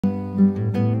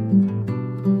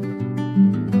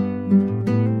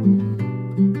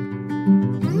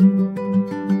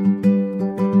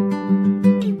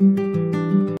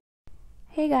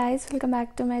guys, welcome back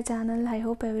to my channel. I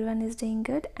hope everyone is doing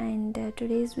good and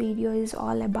today's video is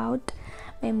all about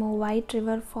మేము white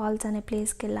river falls అనే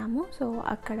ప్లేస్కి వెళ్ళాము. So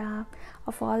అక్కడ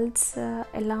ఆ falls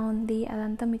ఎలా ఉంది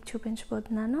అదంతా మీకు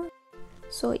చూపించబోతున్నాను.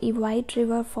 సో ఈ white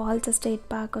river falls state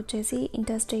park వచ్చేసి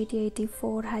ఇంటర్స్టేట్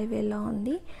 84 హైవేలో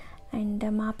ఉంది అండ్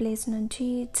మా ప్లేస్ నుంచి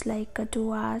ఇట్స్ లైక్ 2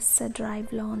 hours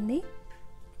డ్రైవ్లో ఉంది.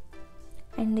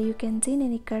 అండ్ యూ కెన్ సీ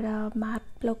నేను ఇక్కడ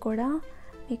మ్యాప్లో కూడా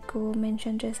మీకు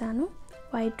మెన్షన్ చేశాను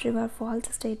white river falls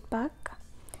state park.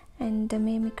 And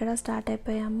మేము ఇక్కడ స్టార్ట్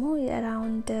అయిపోయాము,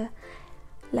 అరౌండ్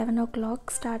 11 o'clock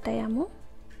స్టార్ట్ అయ్యాము.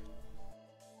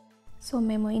 సో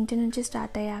మేము ఇంటి నుంచి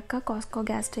స్టార్ట్ అయ్యాక కాస్కో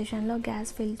గ్యాస్ స్టేషన్లో gas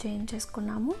fill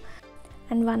చేయించేసుకున్నాము.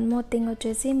 And one more thing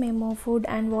వచ్చేసి మేము ఫుడ్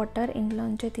అండ్ వాటర్ ఇంట్లో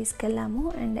నుంచే తీసుకెళ్ళాము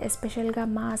అండ్ ఎస్పెషల్గా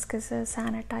మాస్క్స్,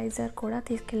 శానిటైజర్ కూడా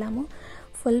తీసుకెళ్ళాము.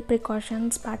 Full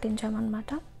precautions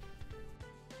పాటించామన్నమాట.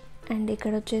 అండ్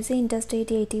ఇక్కడ వచ్చేసి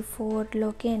ఇంటర్స్టేట్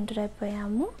 84లోకి ఎంటర్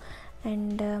అయిపోయాము.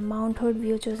 అండ్ మౌంట్ హుడ్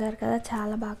వ్యూ చూసారు కదా,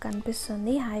 చాలా బాగా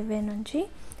కనిపిస్తుంది హైవే నుంచి.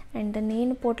 అండ్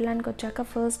నేను పోర్ట్లాండ్కి వచ్చాక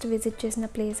ఫస్ట్ విజిట్ చేసిన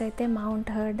ప్లేస్ అయితే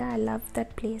mount heard. I love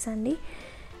that place అండి.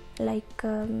 లైక్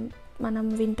మనం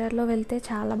వింటర్లో వెళ్తే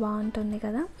చాలా బాగుంటుంది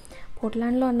కదా.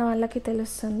 పోర్ట్లాండ్లో ఉన్న వాళ్ళకి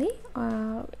తెలుస్తుంది,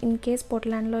 ఇన్ కేస్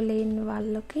పోర్ట్లాండ్లో లేని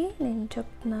వాళ్ళకి నేను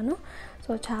చెప్తున్నాను.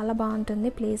 సో చాలా బాగుంటుంది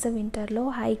ప్లేస్ వింటర్లో,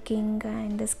 hiking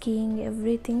and skiing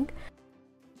everything.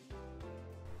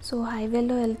 So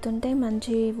హైవేలో వెళ్తుంటే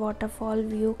మంచి వాటర్ ఫాల్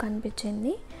వ్యూ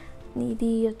కనిపించింది.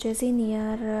 ఇది వచ్చేసి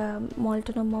నియర్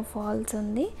మోల్టనోమో ఫాల్స్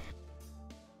ఉంది.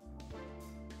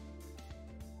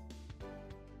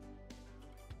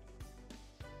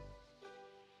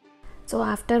 So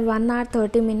after 1 hour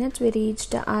 30 minutes we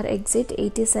reached our exit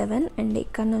 87 and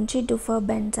ఇక్కడ నుంచి డుఫర్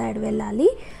బెండ్ సైడ్ వెళ్ళాలి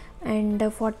అండ్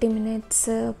 40 minutes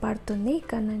పడుతుంది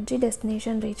ఇక్కడ నుంచి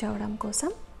డెస్టినేషన్ రీచ్ అవ్వడం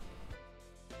కోసం.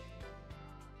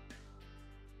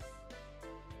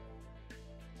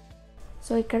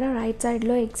 సో ఇక్కడ రైట్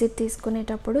సైడ్లో ఎగ్జిట్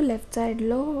తీసుకునేటప్పుడు లెఫ్ట్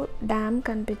సైడ్లో డ్యామ్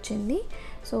కనిపించింది.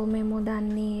 సో మేము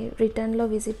దాన్ని రిటర్న్లో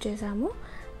విజిట్ చేసాము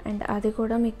అండ్ అది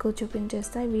కూడా మీకు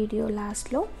చూపించేస్తా వీడియో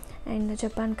లాస్ట్లో. అండ్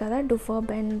చెప్పాను కదా డుఫర్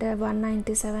బెండ్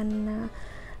 197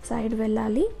 సైడ్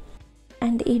వెళ్ళాలి.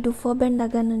 అండ్ ఈ డుఫర్ బెండ్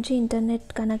దగ్గర నుంచి ఇంటర్నెట్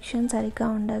కనెక్షన్ సరిగ్గా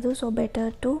ఉండదు. So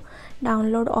better to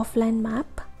download offline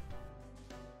map.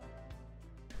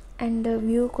 And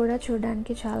view కూడా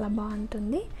చూడడానికి చాలా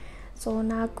బాగుంటుంది. సో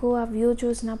నాకు ఆ వ్యూ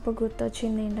చూసినప్పుడు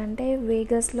గుర్తొచ్చింది ఏంటంటే,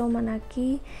 వేగస్లో మనకి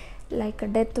లైక్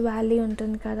డెత్ వ్యాలీ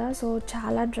ఉంటుంది కదా, సో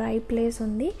చాలా డ్రై ప్లేస్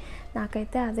ఉంది.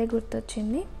 నాకైతే అదే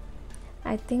గుర్తొచ్చింది.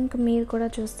 ఐ థింక్ మీరు కూడా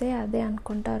చూస్తే అదే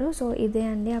అనుకుంటారు. సో ఇదే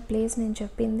అండి ఆ ప్లేస్ నేను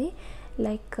చెప్పింది.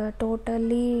 లైక్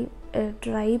టోటల్లీ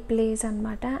డ్రై ప్లేస్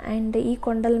అన్నమాట. అండ్ ఈ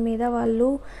కొండల మీద వాళ్ళు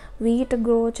వీట్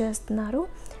గ్రో చేస్తున్నారు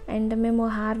అండ్ మేము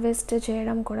హార్వెస్ట్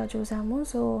చేయడం కూడా చూసాము.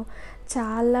 సో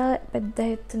చాలా పెద్ద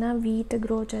ఎత్తున వీట్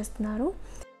గ్రో చేస్తున్నారు.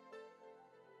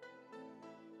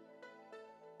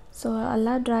 సో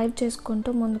అలా డ్రైవ్ చేసుకుంటూ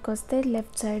ముందుకు వస్తే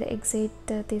లెఫ్ట్ సైడ్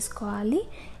ఎగ్జిట్ తీసుకోవాలి.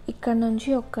 ఇక్కడ నుంచి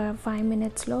ఒక 5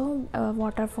 minutesలో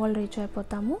వాటర్ ఫాల్ రీచ్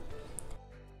అయిపోతాము.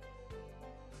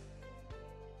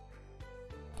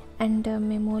 అండ్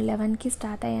మేము 11కి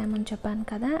స్టార్ట్ అయ్యామని చెప్పాను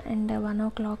కదా, అండ్ 1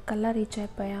 o'clock కల్లా రీచ్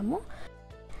అయిపోయాము.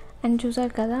 అండ్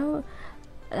చూసారు కదా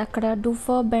అక్కడ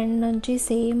డుఫర్ బెండ్ నుంచి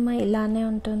సేమ్ ఇలానే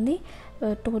ఉంటుంది,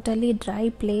 totally dry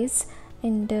place.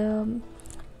 And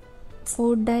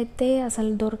food అయితే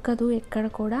అసలు దొరకదు ఎక్కడ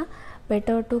కూడా.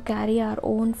 Better to carry our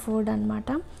own food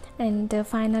అనమాట. అండ్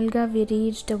ఫైనల్గా we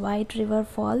reached white river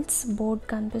falls. Board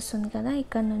కనిపిస్తుంది కదా,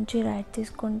 ఇక్కడ నుంచి రైట్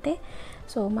తీసుకుంటే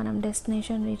సో మనం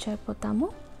డెస్టినేషన్ రీచ్ అయిపోతాము.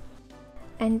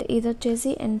 అండ్ ఇది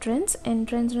వచ్చేసి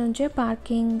ఎంట్రన్స్ నుంచే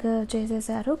పార్కింగ్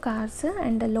చేసేసారు కార్స్.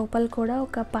 అండ్ లోపల కూడా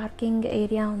ఒక పార్కింగ్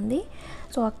ఏరియా ఉంది,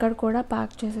 సో అక్కడ కూడా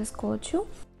పార్క్ చేసేసుకోవచ్చు.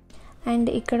 అండ్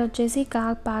ఇక్కడ వచ్చేసి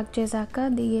కార్ పార్క్ చేశాక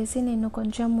దిగేసి నేను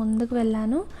కొంచెం ముందుకు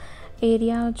వెళ్ళాను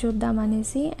ఏరియా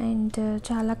చూద్దామనేసి. అండ్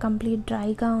చాలా కంప్లీట్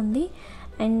డ్రైగా ఉంది.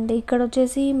 అండ్ ఇక్కడ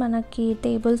వచ్చేసి మనకి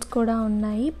టేబుల్స్ కూడా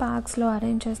ఉన్నాయి, పార్క్స్లో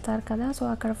అరేంజ్ చేస్తారు కదా, సో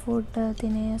అక్కడ ఫుడ్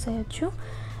తినేసేయచ్చు.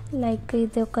 లైక్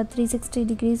ఇది ఒక 360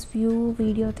 degrees వ్యూ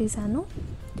వీడియో తీసాను.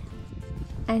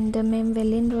 అండ్ మేము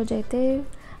వెళ్ళిన రోజైతే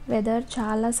వెదర్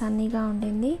చాలా సన్నీగా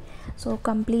ఉండింది. సో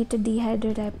కంప్లీట్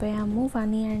డీహైడ్రేట్ అయిపోయాము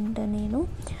ఫనీ అండ్ నేను.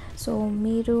 సో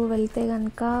మీరు వెళ్తే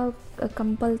కనుక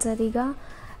కంపల్సరీగా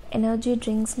ఎనర్జీ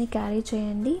డ్రింక్స్ని క్యారీ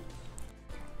చేయండి.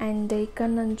 అండ్ ఇక్కడ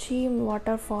నుంచి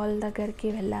వాటర్ ఫాల్ దగ్గరికి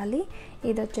వెళ్ళాలి.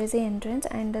 ఇది వచ్చేసి ఎంట్రన్స్.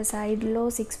 అండ్ సైడ్లో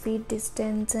 6 feet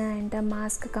distance and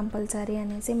mask compulsory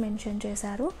అనేసి మెన్షన్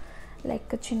చేశారు.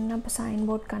 లైక్ చిన్న సైన్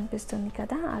బోర్డ్ కనిపిస్తుంది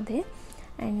కదా, అదే.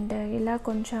 అండ్ ఇలా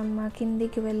కొంచెం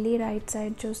కిందికి వెళ్ళి రైట్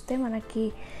సైడ్ చూస్తే మనకి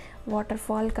వాటర్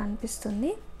ఫాల్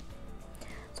కనిపిస్తుంది.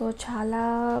 సో చాలా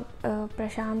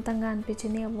ప్రశాంతంగా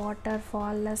అనిపించింది వాటర్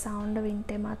ఫాల్ సౌండ్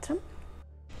వింటే మాత్రం.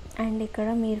 అండ్ ఇక్కడ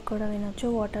మీరు కూడా వినొచ్చు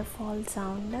వాటర్ ఫాల్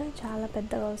సౌండ్ చాలా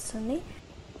పెద్దగా వస్తుంది.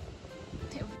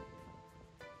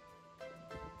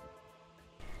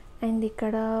 అండ్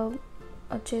ఇక్కడ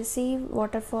వచ్చేసి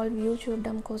వాటర్ ఫాల్ వ్యూ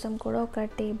చూడడం కోసం కూడా ఒక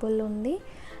టేబుల్ ఉంది.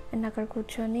 అండ్ అక్కడ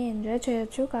కూర్చొని ఎంజాయ్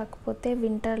చేయొచ్చు. కాకపోతే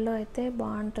వింటర్లో అయితే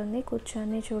బాగుంటుంది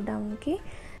కూర్చొని చూడడానికి.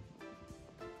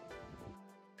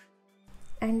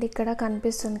 అండ్ ఇక్కడ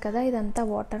కనిపిస్తుంది కదా, ఇదంతా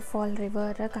వాటర్ ఫాల్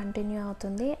రివర్ కంటిన్యూ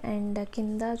అవుతుంది. అండ్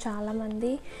కింద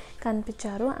చాలామంది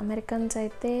కనిపించారు. అమెరికన్స్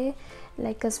అయితే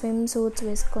లైక్ స్విమ్ సూట్స్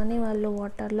వేసుకొని వాళ్ళు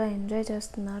వాటర్లో ఎంజాయ్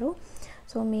చేస్తున్నారు.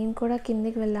 సో మేము కూడా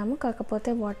కిందికి వెళ్ళాము,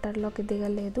 కాకపోతే వాటర్లోకి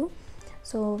దిగలేదు.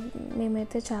 సో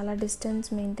మేమైతే చాలా డిస్టెన్స్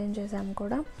మెయింటైన్ చేసాము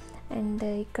కూడా. అండ్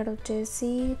ఇక్కడ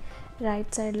వచ్చేసి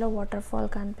రైట్ సైడ్లో వాటర్ ఫాల్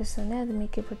కనిపిస్తుంది, అది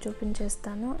మీకు ఇప్పుడు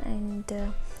చూపించేస్తాను. అండ్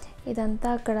ఇదంతా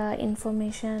అక్కడ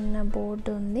ఇన్ఫర్మేషన్ బోర్డ్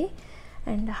ఉంది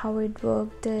and how it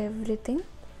worked everything.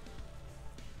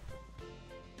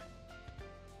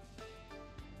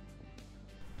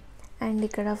 And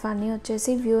ఇక్కడ ఫన్నీ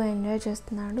వచ్చేసి వ్యూ ఎంజాయ్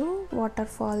చేస్తున్నాడు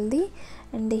water ఫాల్ది.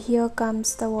 And here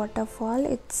comes the water fall.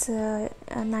 It's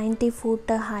 90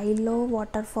 feet హైలో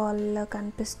వాటర్ ఫాల్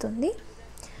కనిపిస్తుంది.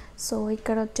 సో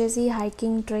ఇక్కడ వచ్చేసి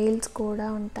హైకింగ్ ట్రైల్స్ కూడా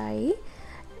ఉంటాయి.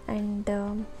 అండ్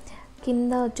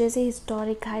కింద వచ్చేసి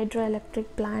హిస్టారిక్ హైడ్రో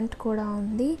ఎలక్ట్రిక్ ప్లాంట్ కూడా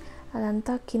ఉంది,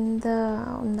 అదంతా కింద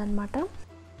ఉందన్నమాట.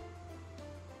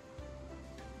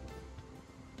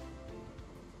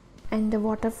 అండ్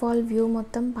వాటర్ ఫాల్ వ్యూ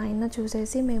మొత్తం పైన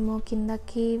చూసేసి మేము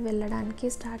కిందకి వెళ్ళడానికి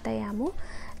స్టార్ట్ అయ్యాము.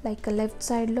 లైక్ లెఫ్ట్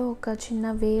సైడ్లో ఒక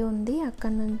చిన్న వే ఉంది,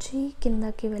 అక్కడ నుంచి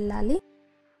కిందకి వెళ్ళాలి.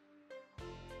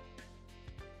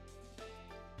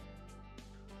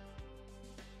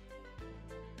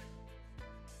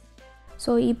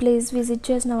 సో ఈ ప్లేస్ విజిట్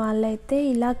చేసిన వాళ్ళైతే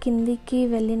ఇలా కిందికి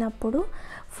వెళ్ళినప్పుడు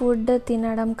ఫుడ్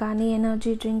తినడం కానీ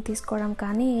ఎనర్జీ డ్రింక్ తీసుకోవడం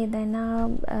కానీ ఏదైనా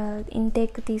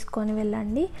ఇంటేక్ తీసుకొని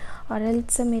వెళ్ళండి. ఆర్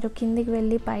ఎల్స్ మీరు కిందికి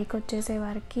వెళ్ళి పైకి వచ్చేసే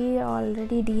వారికి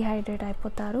ఆల్రెడీ డీహైడ్రేట్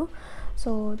అయిపోతారు.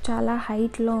 సో చాలా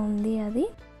హైట్లో ఉంది అది.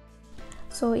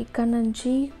 సో ఇక్కడ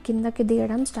నుంచి కిందకి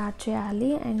దిగడం స్టార్ట్ చేయాలి.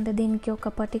 అండ్ దీనికి ఒక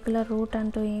పర్టికులర్ రూట్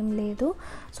అంటూ ఏం లేదు,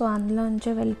 సో అందులో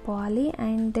నుంచే వెళ్ళిపోవాలి.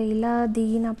 అండ్ ఇలా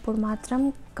దిగినప్పుడు మాత్రం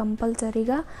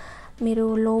కంపల్సరీగా మీరు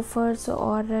లోఫర్స్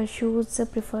ఆర్ షూస్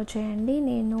ప్రిఫర్ చేయండి.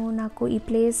 నాకు ఈ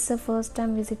ప్లేస్ ఫస్ట్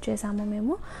టైం విజిట్ చేసాము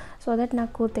మేము, సో దట్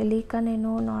నాకు తెలియక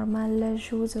నేను నార్మల్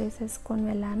షూస్ వేసేసుకొని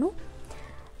వెళ్ళాను.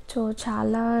 సో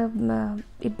చాలా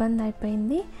ఇబ్బంది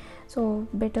అయిపోయింది. So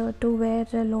better to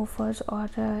wear loafers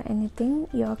or anything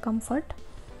your comfort.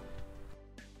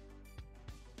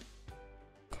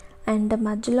 And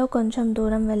మధ్యలో కొంచెం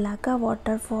దూరం వెళ్ళాక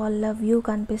వాటర్ ఫాల్ వ్యూ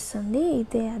కనిపిస్తుంది,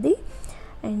 ఇదే అది.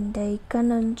 అండ్ ఇక్కడ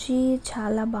నుంచి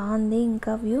చాలా బాగుంది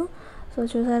ఇంకా వ్యూ. సో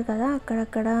చూసారు కదా,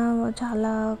 అక్కడక్కడ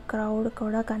చాలా క్రౌడ్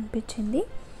కూడా కనిపించింది.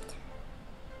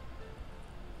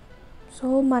 సో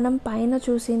మనం పైన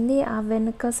చూసింది ఆ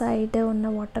వెనుక సైడ్ ఉన్న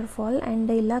వాటర్ ఫాల్.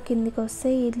 అండ్ ఇలా కిందికి వస్తే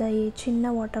ఇలా ఈ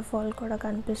చిన్న వాటర్ ఫాల్ కూడా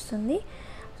కనిపిస్తుంది.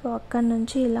 సో అక్కడ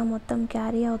నుంచి ఇలా మొత్తం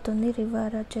క్యారీ అవుతుంది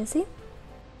రివర్ వచ్చేసి.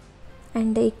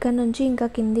 అండ్ ఇక్కడ నుంచి ఇంకా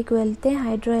కిందికి వెళ్తే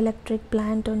హైడ్రో ఎలక్ట్రిక్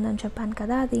ప్లాంట్ ఉందని చెప్పాను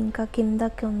కదా, అది ఇంకా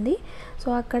కిందకి ఉంది. సో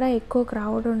అక్కడ ఎక్కువ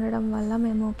క్రౌడ్ ఉండడం వల్ల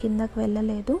మేము కిందకి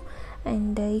వెళ్ళలేదు.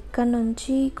 అండ్ ఇక్కడ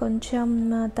నుంచి కొంచెం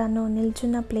తను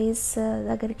నిల్చున్న ప్లేస్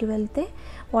దగ్గరికి వెళ్తే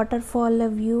వాటర్ ఫాల్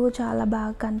వ్యూ చాలా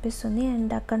బాగా కనిపిస్తుంది.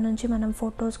 అండ్ అక్కడ నుంచి మనం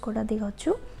ఫొటోస్ కూడా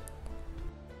దిగొచ్చు.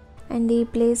 అండ్ ఈ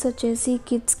ప్లేస్ వచ్చేసి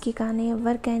కిడ్స్కి కానీ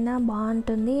ఎవరికైనా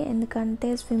బాగుంటుంది, ఎందుకంటే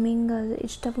స్విమ్మింగ్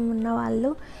ఇష్టం ఉన్న వాళ్ళు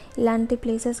ఇలాంటి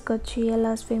ప్లేసెస్కి వచ్చి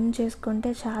అలా స్విమ్ చేసుకుంటే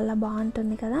చాలా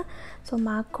బాగుంటుంది కదా. సో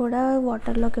మాకు కూడా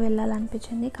వాటర్లోకి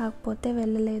వెళ్ళాలనిపించింది, కాకపోతే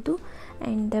వెళ్ళలేదు.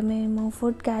 అండ్ మేము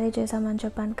ఫుడ్ క్యారీ చేసామని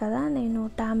చెప్పాను కదా, నేను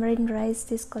టామరిన్ రైస్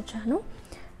తీసుకొచ్చాను.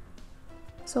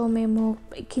 సో మేము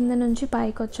కింద నుంచి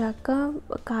పైకి వచ్చాక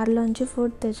కార్లోంచి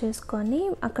ఫుడ్ తెచ్చేసుకొని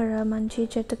అక్కడ మంచి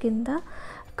చెట్టు కింద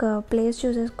ఒక ప్లేస్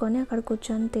చూసేసుకొని అక్కడ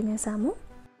కూర్చొని తినేసాము.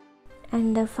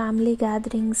 అండ్ ఫ్యామిలీ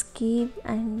గ్యాదరింగ్స్కి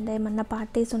అండ్ ఏమన్నా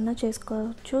పార్టీస్ ఉన్నా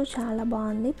చేసుకోవచ్చు, చాలా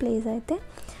బాగుంది ప్లేస్ అయితే.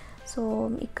 సో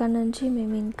ఇక్కడ నుంచి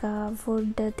మేము ఇంకా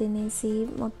ఫుడ్ తినేసి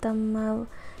మొత్తం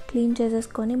క్లీన్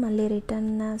చేసేసుకొని మళ్ళీ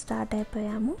రిటర్న్ స్టార్ట్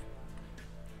అయిపోయాము.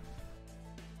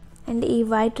 అండ్ ఈ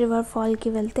వైట్ రివర్ ఫాల్కి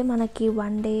వెళ్తే మనకి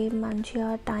 1 day మంచిగా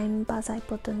టైం పాస్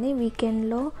అయిపోతుంది.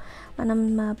 వీకెండ్లో మనం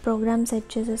ప్రోగ్రామ్ సెట్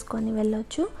చేసేసుకొని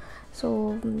వెళ్ళొచ్చు. సో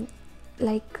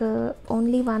లైక్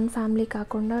ఓన్లీ 1 ఫ్యామిలీ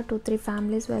కాకుండా 2-3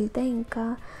 ఫ్యామిలీస్ వెళ్తే ఇంకా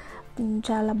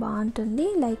చాలా బాగుంటుంది,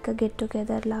 లైక్ గెట్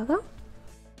టుగెదర్ లాగా.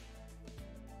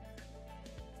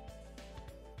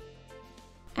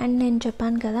 అండ్ నేను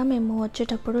చెప్పాను కదా మేము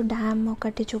వచ్చేటప్పుడు డ్యామ్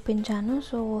ఒకటి చూపించాను.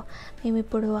 సో మేము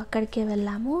ఇప్పుడు అక్కడికే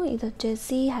వెళ్ళాము. ఇది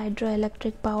వచ్చేసి hydro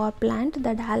electric power plant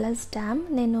the Dallas dam.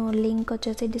 నేను లింక్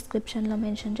వచ్చేసి డిస్క్రిప్షన్లో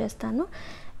మెన్షన్ చేస్తాను,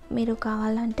 మీరు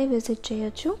కావాలంటే విజిట్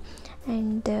చేయొచ్చు.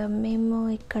 అండ్ మేము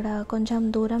ఇక్కడ కొంచెం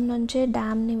దూరం నుంచే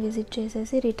డ్యామ్ని విజిట్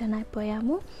చేసేసి రిటర్న్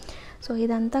అయిపోయాము. సో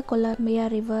ఇదంతా కొలంబియా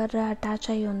రివర్ అటాచ్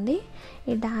అయి ఉంది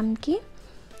ఈ డ్యామ్కి.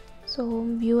 సో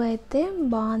వ్యూ అయితే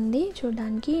బాగుంది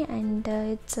చూడడానికి, and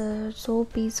it's so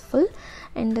peaceful.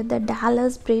 And the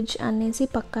Dallas bridge అనేసి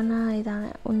పక్కన ఇది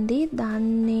ఉంది,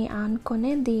 దాన్ని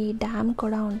ఆనుకొనే ది డ్యామ్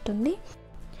కూడా ఉంటుంది.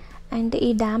 అండ్ ఈ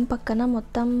డ్యామ్ పక్కన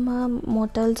మొత్తం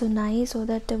మోటల్స్ ఉన్నాయి, సో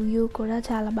దట్ వ్యూ కూడా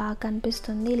చాలా బాగా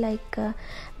కనిపిస్తుంది. Like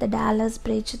the Dallas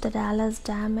bridge, the Dallas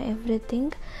dam,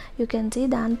 everything you can see.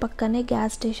 దాని పక్కనే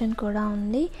గ్యాస్ స్టేషన్ కూడా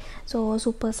ఉంది, so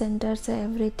super centres,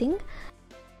 everything.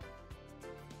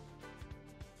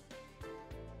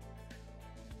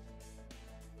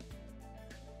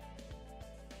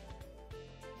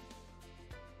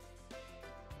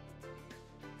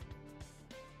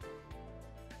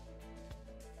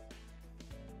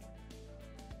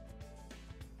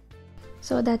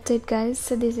 So that's it guys,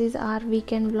 this is our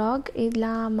weekend vlog.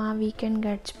 ఇలా మా వీకెండ్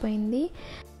గడిచిపోయింది.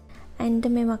 అండ్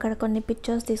మేము అక్కడ కొన్ని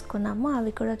పిక్చర్స్ తీసుకున్నాము,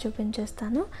 అవి కూడా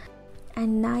చూపించేస్తాను.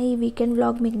 అండ్ నా ఈ వీకెండ్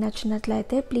వ్లాగ్ మీకు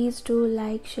నచ్చినట్లయితే please do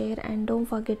like, share and don't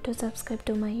forget to subscribe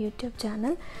to my YouTube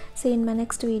channel. See you in my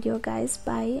next video guys.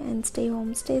 Bye and stay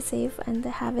home, stay safe and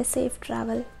have a safe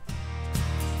travel.